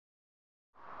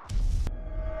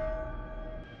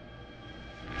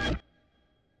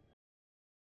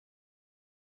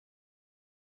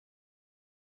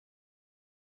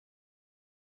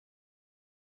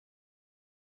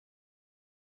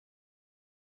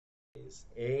is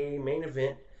a main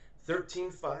event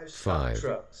 13.5 stock Five,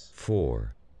 trucks.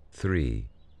 4, 3.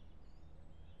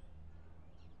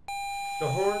 The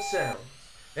horn sounds,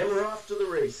 and we're off to the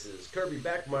races. Kirby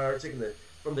Backmeyer taking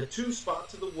from the 2 spot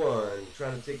to the 1,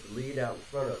 trying to take the lead out in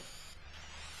front of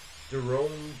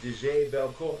Jerome DJ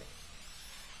Belcourt.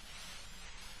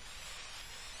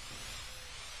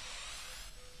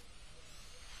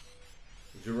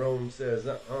 Jerome says,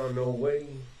 no way,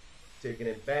 taking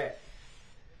it back.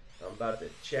 I'm about to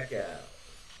check out.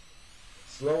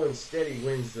 Slow and steady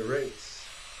wins the race,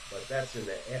 but that's in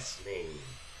the S main.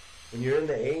 When you're in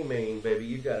the A main, baby,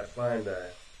 you gotta find a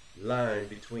line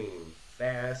between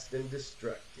fast and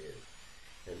destructive.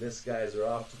 And this guys are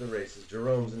off to the races.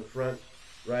 Jerome's in front,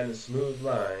 riding a smooth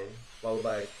line, followed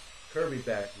by Kirby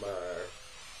Backmeyer,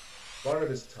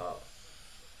 Barnabas Toff,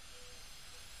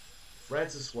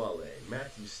 Francis Wale,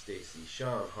 Matthew Stacy,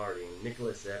 Sean Harding,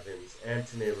 Nicholas Evans,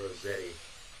 Anthony Rossetti,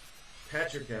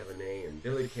 Patrick Avenay, and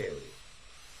Billy Cayley.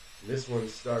 And this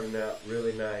one's starting out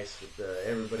really nice with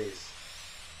everybody's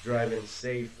driving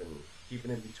safe and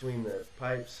keeping it between the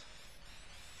pipes.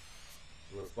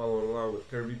 And we're following along with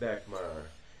Kirby Backmeyer.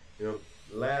 You know,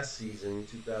 last season,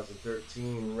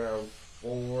 2013, round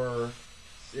 4,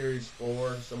 series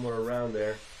 4, somewhere around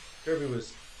there, Kirby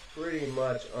was pretty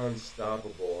much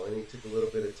unstoppable, and he took a little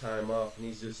bit of time off, and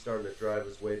he's just starting to drive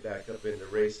his way back up into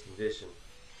race condition.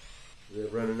 They're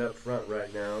running up front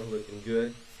right now, looking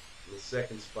good. In the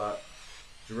second spot,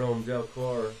 Jerome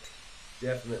Belcourt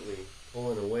definitely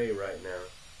pulling away right now,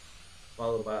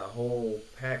 followed by a whole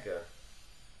pack of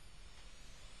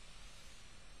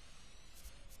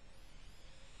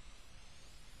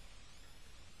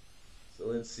So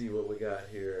let's see what we got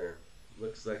here.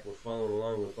 Looks like we're following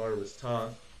along with Barnabas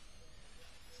Toth.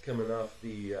 He's coming off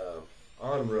the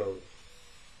on-road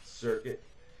circuit.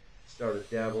 Started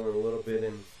dabbling a little bit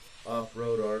in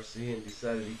off-road RC and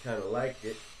decided he kind of liked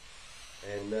it.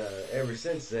 And ever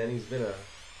since then, he's been a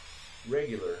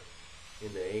regular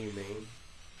in the A main.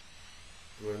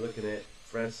 And we're looking at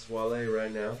Francis Wale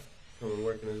right now,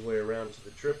 working his way around to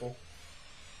the triple.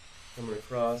 Coming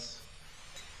across,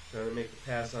 trying to make a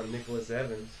pass on Nicholas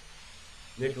Evans.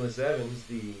 Nicholas Evans,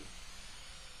 the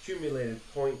accumulated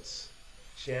points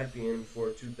champion for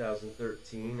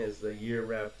 2013. As the year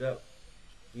wrapped up,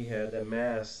 he had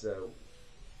amassed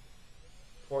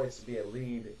points to be a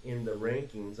lead in the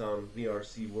rankings on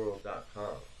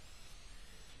VRC-World.com.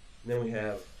 Then we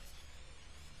have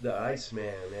the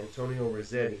Iceman, Antonio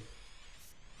Rossetti,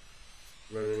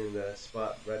 running in the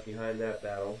spot right behind that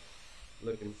battle,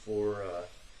 looking for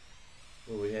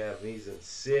what we have. He's in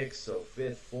 6th, so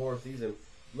 5th, 4th. He's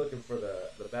looking for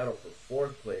the battle for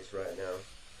 4th place right now.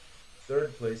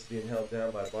 3rd place being held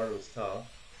down by Barnabas Toff.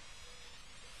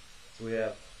 So we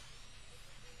have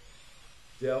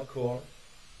Belcourt,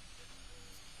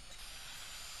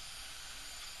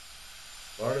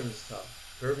 Barnabas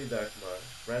Toff, Kirby Backmeyer,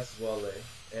 Francis Wale,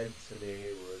 Anthony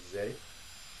Rossetti,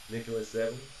 Nicholas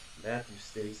Evans, Matthew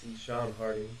Stacy, Sean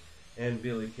Harding, and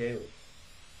Billy Cayley.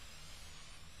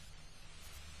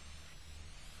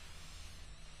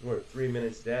 We're 3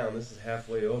 minutes down. This is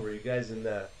halfway over. You guys in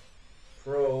the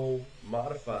Pro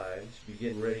Modified should be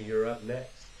getting ready. You're up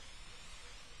next.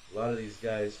 A lot of these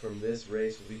guys from this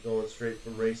race will be going straight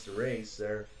from race to race.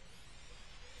 Their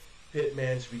pit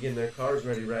man should be getting their cars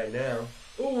ready right now.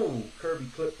 Ooh, Kirby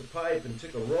clipped the pipe and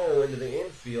took a roll into the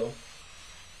infield,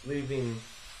 leaving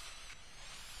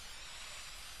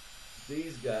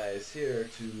these guys here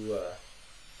to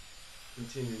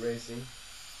continue racing.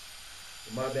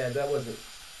 My bad, that wasn't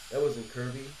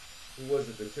Kirby. Who was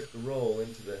it that took the roll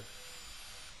into the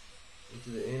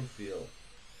infield?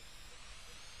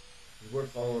 We're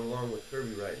following along with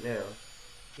Kirby right now.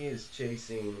 He is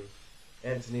chasing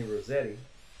Anthony Rossetti.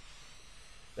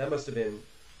 That must have been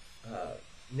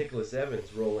Nicholas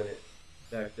Evans rolling it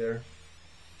back there.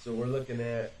 So we're looking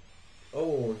at,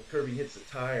 Kirby hits a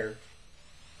tire.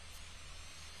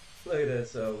 Look at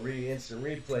this instant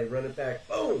replay. Run it back.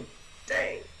 Boom!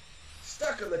 Dang!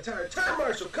 Stuck on the tire. Tire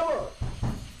marshal, come on!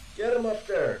 Get him up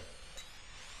there.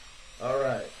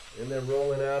 Alright. And they're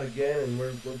rolling out again, and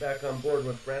we're back on board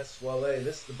with Francis Wale.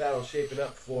 This is the battle shaping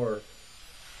up for,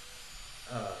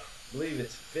 I believe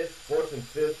it's 5th, 4th, and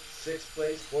 5th, 6th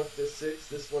place, 4th, 5th, 6th.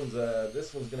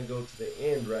 This one's going to go to the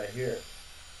end right here.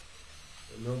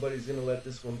 And nobody's going to let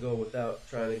this one go without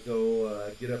trying to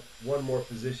go get up one more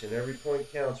position. Every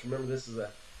point counts. Remember, this is a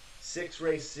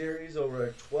 6-race series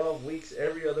over 12 weeks.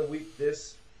 Every other week,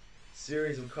 this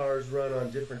series of cars run on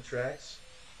different tracks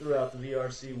throughout the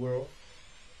VRC world.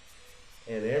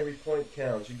 And every point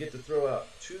counts. You get to throw out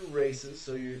 2 races,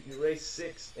 so you race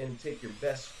 6 and take your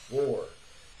best 4.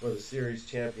 for the series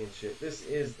championship. This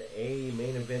is the A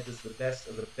main event. This is the best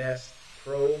of the best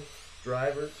pro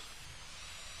drivers.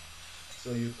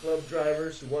 So you club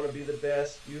drivers who want to be the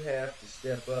best, you have to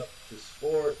step up to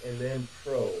sport and then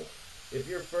pro. If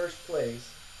you're first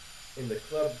place in the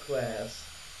club class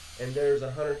and there's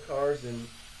 100 cars in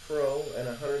pro and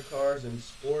 100 cars in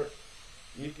sport,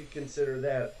 you could consider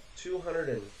that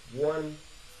 201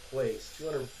 place,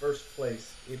 201st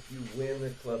place if you win the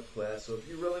club class. So if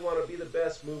you really want to be the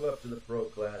best, move up to the pro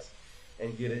class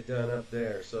and get it done up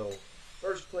there. So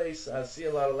first place, I see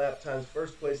a lot of lap times.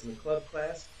 First place in the club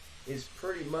class is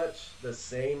pretty much the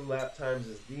same lap times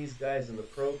as these guys in the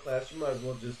pro class. You might as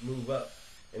well just move up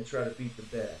and try to beat the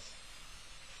best.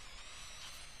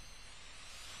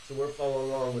 So we're following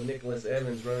along with Nicholas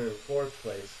Evans running in fourth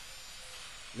place.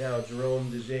 Now Jerome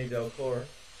Delcourt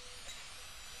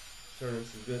turning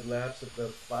some good laps at the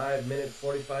 5 minute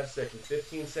 45 seconds,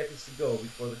 15 seconds to go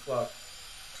before the clock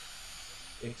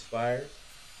expires.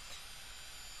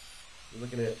 We're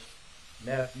looking at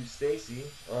Matthew Stacy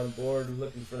on board,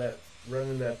 looking for that,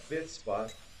 running that fifth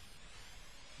spot.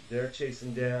 They're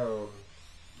chasing down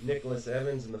Nicholas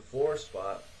Evans in the 4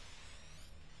 spot.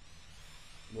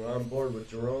 We're on board with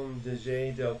Jerome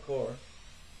Delcourt,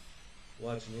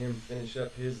 watching him finish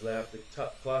up his lap. The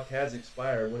clock has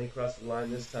expired. When he crosses the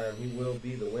line this time, he will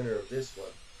be the winner of this one.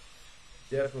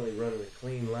 Definitely running a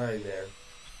clean line there.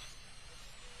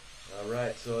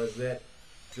 Alright, so as that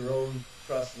Jerome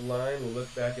crosses the line, we'll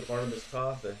look back at Barnabas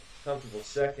Toth, a comfortable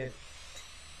second.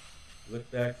 Look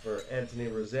back for Anthony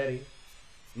Rossetti,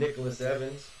 Nicholas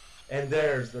Evans, and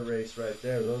there's the race right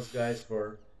there. Those guys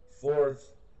for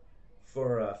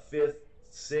fifth,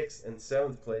 sixth, and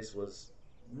seventh place was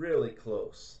really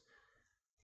close.